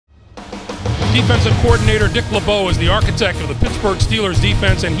Defensive coordinator Dick LeBeau is the architect of the Pittsburgh Steelers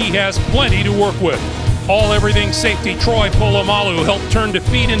defense, and he has plenty to work with. All-everything safety Troy Polamalu helped turn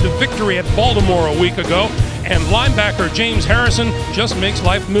defeat into victory at Baltimore a week ago, and linebacker James Harrison just makes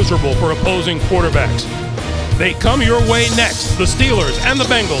life miserable for opposing quarterbacks. They come your way next, the Steelers and the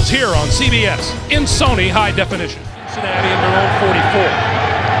Bengals, here on CBS in Sony High Definition. Cincinnati in their own 44.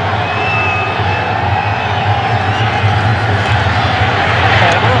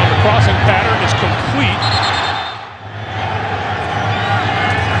 Crossing pattern is complete.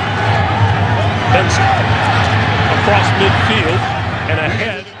 Benson across midfield and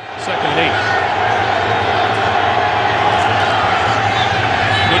ahead, 2nd and 8.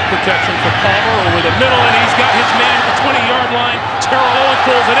 Good protection for Palmer over the middle, and he's got his man at the 20-yard line. Terrell Owens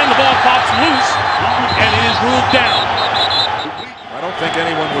pulls it in, the ball pops loose, and it is ruled down. I don't think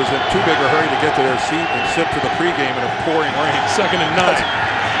anyone was in too big a hurry to get to their seat and sit for the pregame in a pouring rain. 2nd and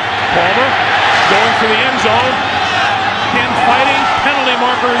 9. Palmer going for the end zone. Again fighting. Penalty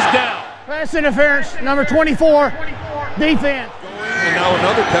marker is down. Pass interference, number 24, defense. And now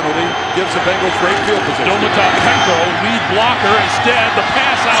another penalty gives the Bengals great field position. Domata Petro, lead blocker. Instead, the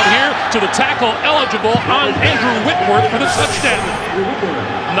pass out here to the tackle eligible on Andrew Whitworth for the touchdown.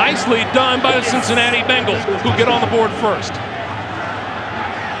 Nicely done by the Cincinnati Bengals, who get on the board first.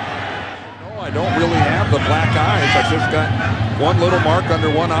 I don't really have the black eyes. I just got one little mark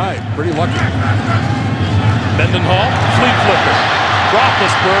under one eye. Pretty lucky. Mendenhall, flea flicker.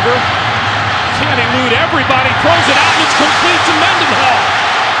 Roethlisberger can't elude everybody. Throws it out. It's complete to Mendenhall.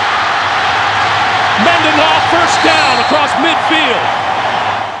 Mendenhall first down across midfield.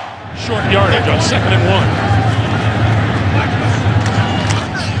 Short yardage on 2nd and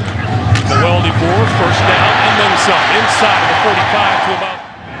 1. Noel DeBoer first down and then some. Inside the 45 to about.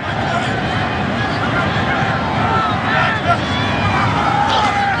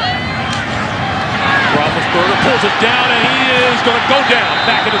 Roethlisberger pulls it down, and he is going to go down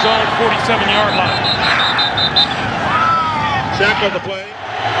back at his own 47-yard line. Sack on the play.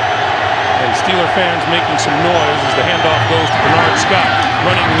 And Steeler fans making some noise as the handoff goes to Bernard Scott,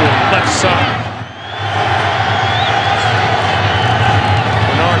 running room left side.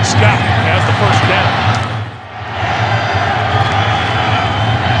 Bernard Scott has the first down.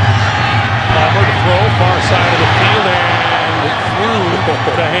 Palmer to throw, far side of the field, and through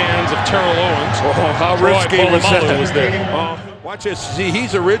the hands of Terrell Owens. Oh, how risky was that? Was there. Watch this. See,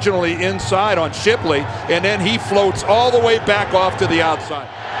 he's originally inside on Shipley, and then he floats all the way back off to the outside.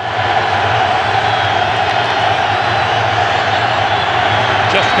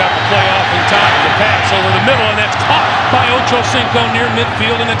 Just got the play off in time. The pass over the middle, and that's caught by Ocho Cinco near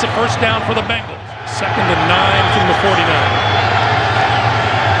midfield, and it's a first down for the Bengals. 2nd and 9 from the 49.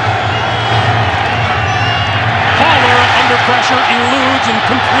 Under pressure, eludes and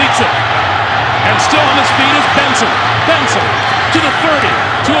completes it. And still on his feet is Benson. Benson to the 30,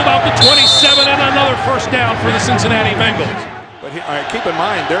 to about the 27, and another first down for the Cincinnati Bengals. But keep in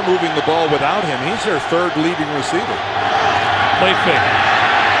mind, they're moving the ball without him. He's their 3rd leading receiver. Play fake.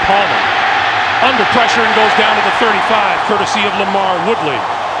 Palmer under pressure and goes down to the 35, courtesy of Lamar Woodley.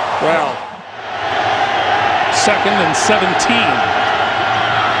 Well, 2nd and 17.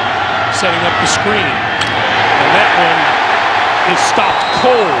 Setting up the screen. And that one is stopped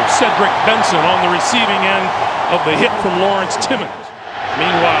cold. Cedric Benson on the receiving end of the hit from Lawrence Timmons.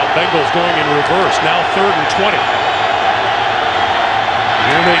 Meanwhile, Bengals going in reverse. Now 3rd and 20.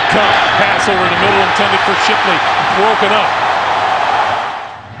 Here they come. Pass over the middle intended for Shipley. Broken up.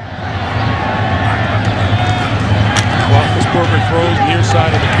 Roethlisberger throws near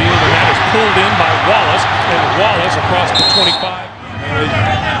side of the field, and that is pulled in by Wallace. And Wallace across the 25.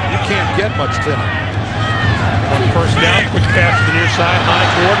 You can't get much thinner. On first down, quick pass to the near side. High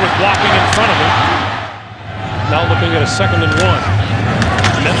forward with blocking in front of him. Now looking at a 2nd and 1.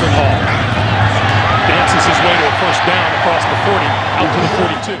 Mendenhall dances his way to a first down across the 40, out to the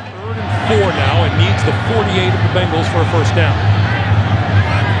 42. 3rd and 4 now, and needs the 48 of the Bengals for a first down.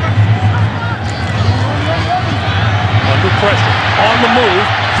 Under pressure, on the move,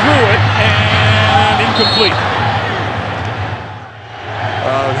 threw it, and incomplete.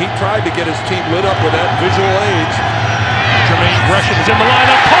 He tried to get his team lit up with that visual aids. Jermaine Gresham is in the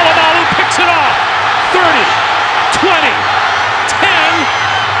lineup. Polamalu picks it off. 30, 20, 10.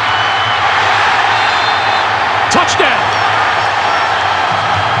 Touchdown.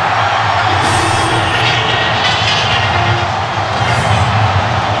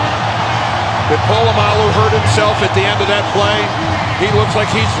 Did Polamalu hurt himself at the end of that play? He looks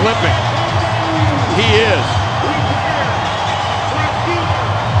like he's limping. He is.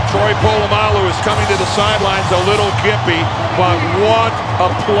 Troy Polamalu is coming to the sidelines a little gimpy, but what a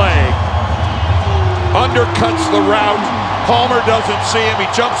play undercuts the route. Palmer doesn't see him. He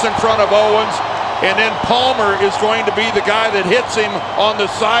jumps in front of Owens. And then Palmer is going to be the guy that hits him on the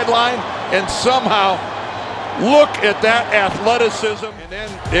sideline. And somehow, look at that athleticism. And then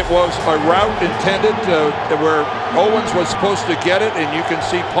it was a route intended where Owens was supposed to get it. And you can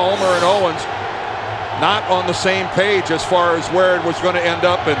see Palmer and Owens not on the same page as far as where it was going to end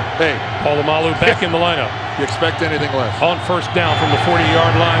up. And hey, Polamalu back in the lineup. You expect anything less? On first down from the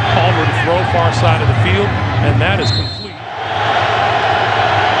 40-yard line, Palmer to throw far side of the field, and that is complete.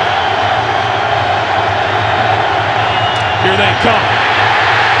 Here they come.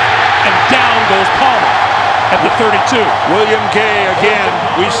 And down goes Palmer at the 32. William Gay again.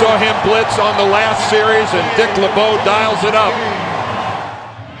 We saw him blitz on the last series, and Dick LeBeau dials it up.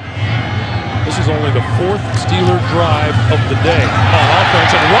 This is only the fourth Steeler drive of the day on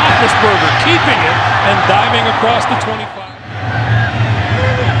offense, and Roethlisberger keeping it and diving across the 25.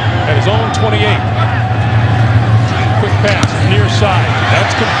 At his own 28. Quick pass, near side.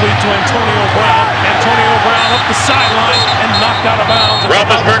 That's complete to Antonio Brown. Antonio Brown up the sideline and knocked out of bounds.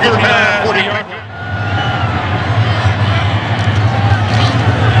 Roethlisberger's pass. 40-yard.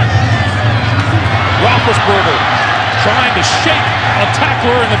 Roethlisberger trying to shake a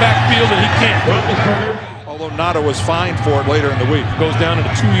tackler in the backfield, and he can't. Although Nada was fined for it later in the week. Goes down at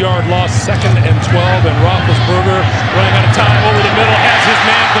a 2-yard loss, 2nd and 12, and Roethlisberger running out of time over the middle, has his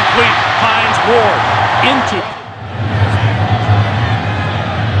man complete. Hines Ward into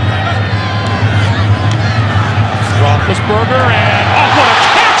Roethlisberger, and what a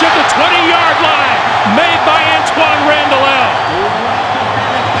catch at the 20-yard line, made by Antoine Randall.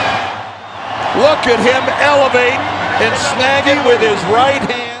 Look at him elevate and snag it with his right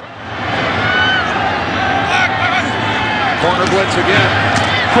hand. Corner blitz again.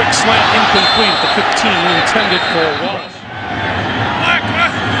 Quick slant incomplete at the 15, intended for Wallace.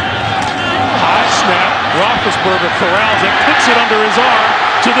 High snap, Roethlisberger corrals it, puts it under his arm,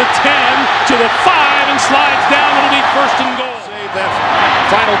 to the 10, to the 5, and slides down. It'll be 1st and goal. Save that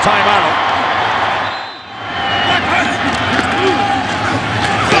final timeout.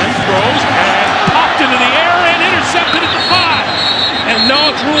 Then throws and popped into the air and intercepted at the 5. And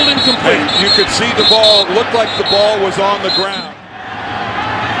now it's ruled incomplete. You could see the ball, looked like the ball was on the ground.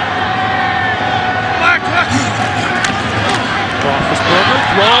 Roethlisberger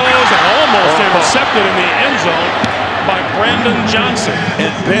throws and almost intercepted in the end zone by Brandon Johnson.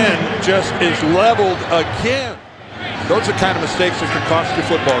 And Ben just is leveled again. Those are the kind of mistakes that can cost you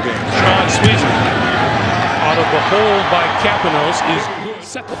football games. Sean Sweezy out of the hold by Kapanos is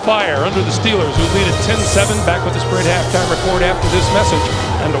set the fire under the Steelers, who lead at 10-7. Back with the Spread halftime report after this message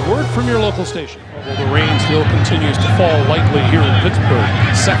and a word from your local station. Although the rain still continues to fall lightly here in Pittsburgh.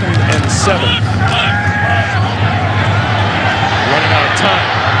 2nd and 7. Running out of time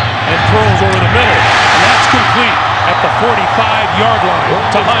and throws over the middle, and that's complete at the 45-yard line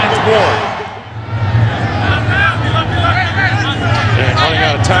to Hines Ward. And running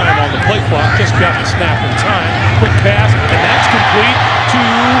out of time on the play clock, just got the snap in time. Quick pass, and that's complete to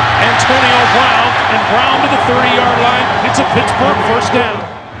Antonio Brown, and Brown to the 30-yard line. It's a Pittsburgh 1st down.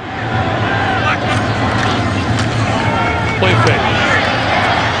 Play fake.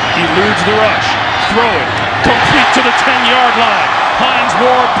 Eludes the rush. Throw it. Complete to the 10-yard line. Hines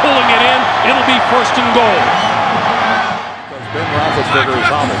Ward pulling it in. It'll be 1st and goal. Ben Roethlisberger is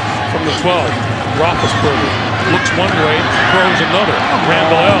hobbled. From the 12, Roethlisberger looks one way, throws another.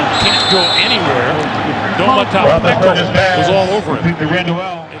 Randall can't go anywhere. Don't let Top Echo was all over him. In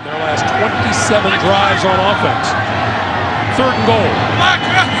their last 27 drives on offense. 3rd and goal.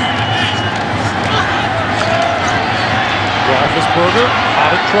 Roethlisberger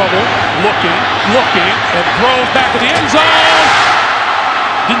out of trouble, looking, and throws back to the end zone.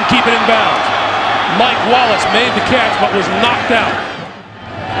 Didn't keep it in bounds. Mike Wallace made the catch, but was knocked out.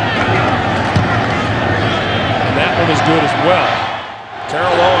 And that one is good as well.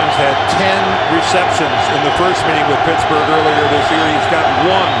 Terrell Owens had 10 receptions in the first meeting with Pittsburgh earlier this year. He's got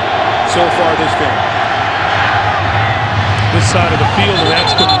 1 so far this game. This side of the field, and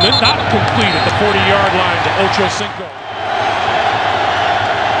that's not complete at the 40-yard line to Ocho Cinco.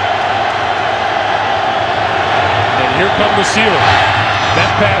 And here come the Steelers. That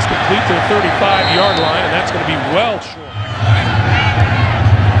pass complete to the 35-yard line, and that's going to be well short.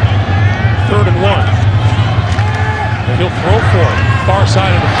 3rd and 1. And he'll throw for it. Far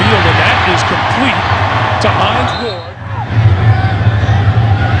side of the field, and that is complete to Hines Ward.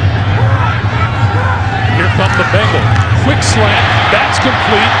 Here come the Bengals. Quick slant. That's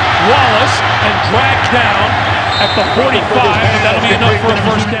complete. Wallace, and dragged down at the 45, and that'll be enough for a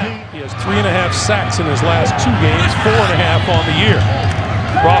 1st down. He has 3.5 sacks in his last 2 games, 4.5 on the year.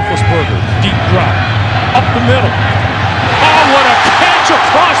 Roethlisberger, deep drop. Up the middle. Oh, what a catch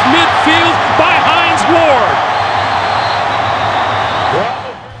across midfield by Hines Ward.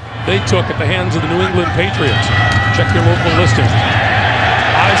 They took at the hands of the New England Patriots. Check your local listing.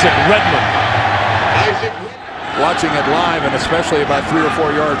 Isaac Redmond. Watching it live, and especially about 3 or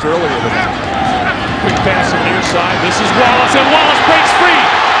 4 yards earlier than that. Quick pass on the near side. This is Wallace, and Wallace breaks free.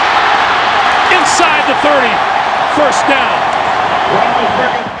 Inside the 30. First down.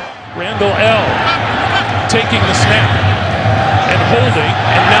 Randall L. taking the snap and holding,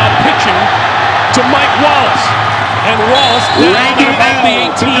 and now pitching to Mike Wallace. And Wallace down at about the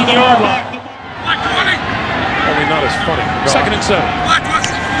 18-yard line. Only not as funny. Second and 7.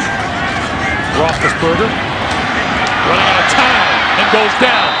 Roethlisberger running out of time and goes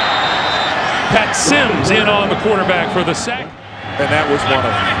down. Pat Sims in on the quarterback for the sack. And that was one of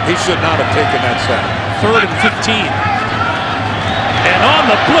them. He should not have taken that sack. 3rd and 15. And on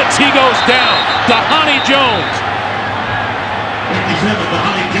the blitz, he goes down. Dhani Jones.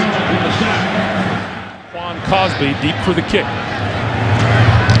 Juan Cosby deep for the kick.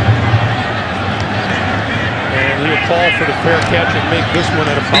 And he'll call for the fair catch and make this one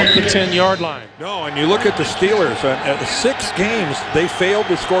at about the 10-yard line. No, and you look at the Steelers. At 6 games, they failed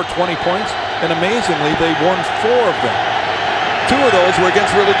to score 20 points. And amazingly, they won 4 of them. 2 of those were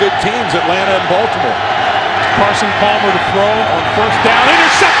against really good teams, Atlanta and Baltimore. Carson Palmer to throw on first down.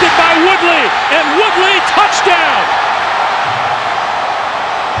 Intercepted by Woodley. And Woodley, touchdown.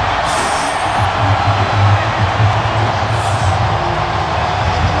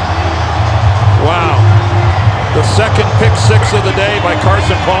 Wow. The second pick 6 of the day by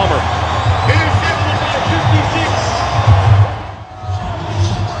Carson Palmer.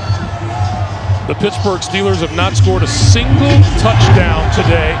 The Pittsburgh Steelers have not scored a single touchdown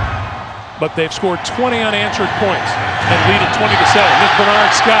today, but they've scored 20 unanswered points and lead at 20-7. This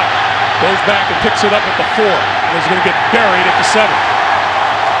Bernard Scott goes back and picks it up at the 4. And is going to get buried at the 7.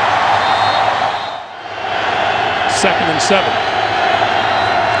 2nd and 7.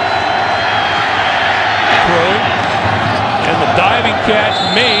 Throw. And the diving catch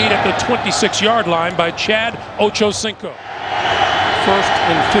made at the 26-yard line by Chad Ochocinco. 1st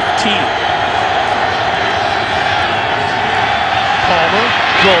and 15. Palmer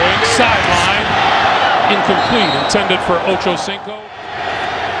throwing sideline, incomplete, intended for Ochocinco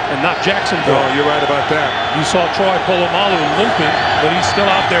and not Jacksonville. Oh, you're right about that. You saw Troy Polamalu limping, but he's still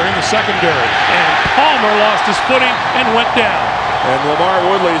out there in the secondary. And Palmer lost his footing and went down. And Lamar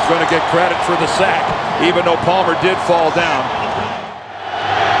Woodley is going to get credit for the sack, even though Palmer did fall down.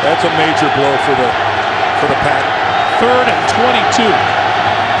 That's a major blow for the Pack. 3rd and 22.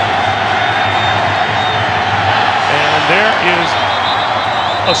 And there is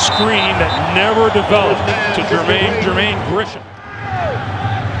a screen that never developed to Jermaine Grisham.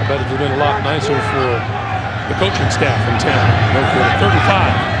 I bet it would have been a lot nicer for the coaching staff in town. No kidding. 35.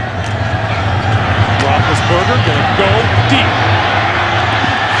 Roethlisberger going to go deep.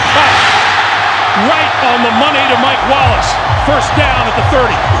 Right on the money to Mike Wallace. First down at the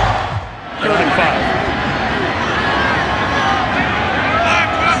 30. 3rd and 5.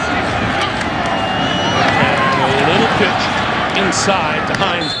 And a little pitch inside to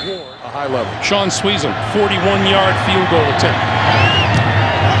Hines Ward. A high level. Sean Sweezum, 41-yard field goal attempt.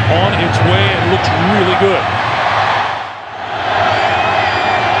 On its way and looks really good.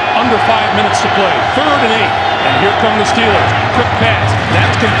 Under 5 minutes to play. 3rd and 8. And here come the Steelers. Quick pass.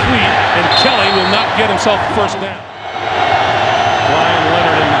 That's complete. And Kelly will not get himself a first down. Brian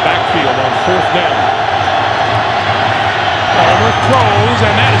Leonard in the backfield on 4th down. Palmer throws,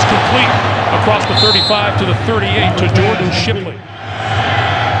 and that is complete. Across the 35 to the 38 to Jordan Shipley.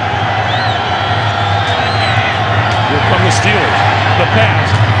 Here come the Steelers. The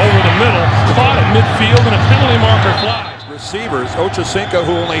pass over the middle, caught at midfield, and a penalty marker flies. Receivers, Ochocinco,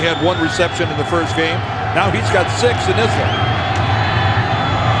 who only had 1 reception in the first game, now he's got 6 in this one.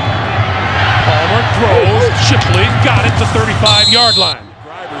 Palmer throws, Shipley got it to 35-yard line.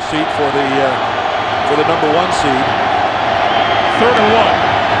 Driver's seat for the number 1 seed. 3rd and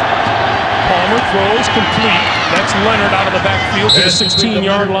 1. Palmer throws complete. That's Leonard out of the backfield to the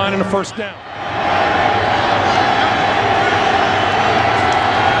 16-yard line and a first down.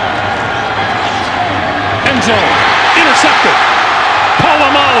 End zone. Intercepted.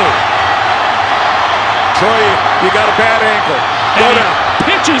 Polamalu. Troy, you got a bad ankle. Go down.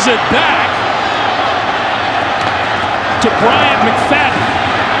 Pitches it back to Bryant McFadden.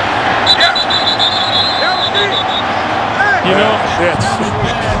 You know,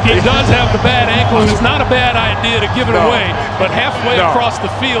 he does have the bad ankle, and it's not a bad idea to give it away, but halfway across the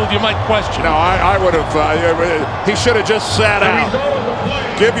field, you might question. No, I would have, he should have just sat out.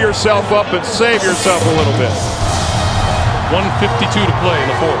 give yourself up and save yourself a little bit. 1:52 to play in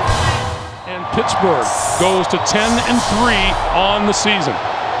the fourth. And Pittsburgh goes to 10-3 on the season.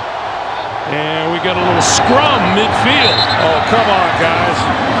 And we got a little scrum midfield. Oh, come on, guys.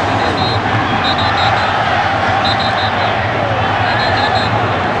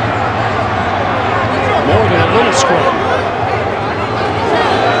 More than a little scrum.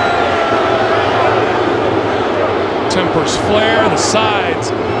 Tempers flare, the sides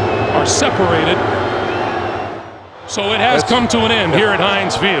are separated. So it has come to an end here at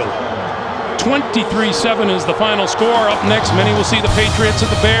Heinz Field. 23-7 is the final score. Up next, many will see the Patriots at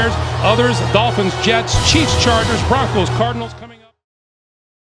the Bears. Others, Dolphins, Jets, Chiefs, Chargers, Broncos, Cardinals coming.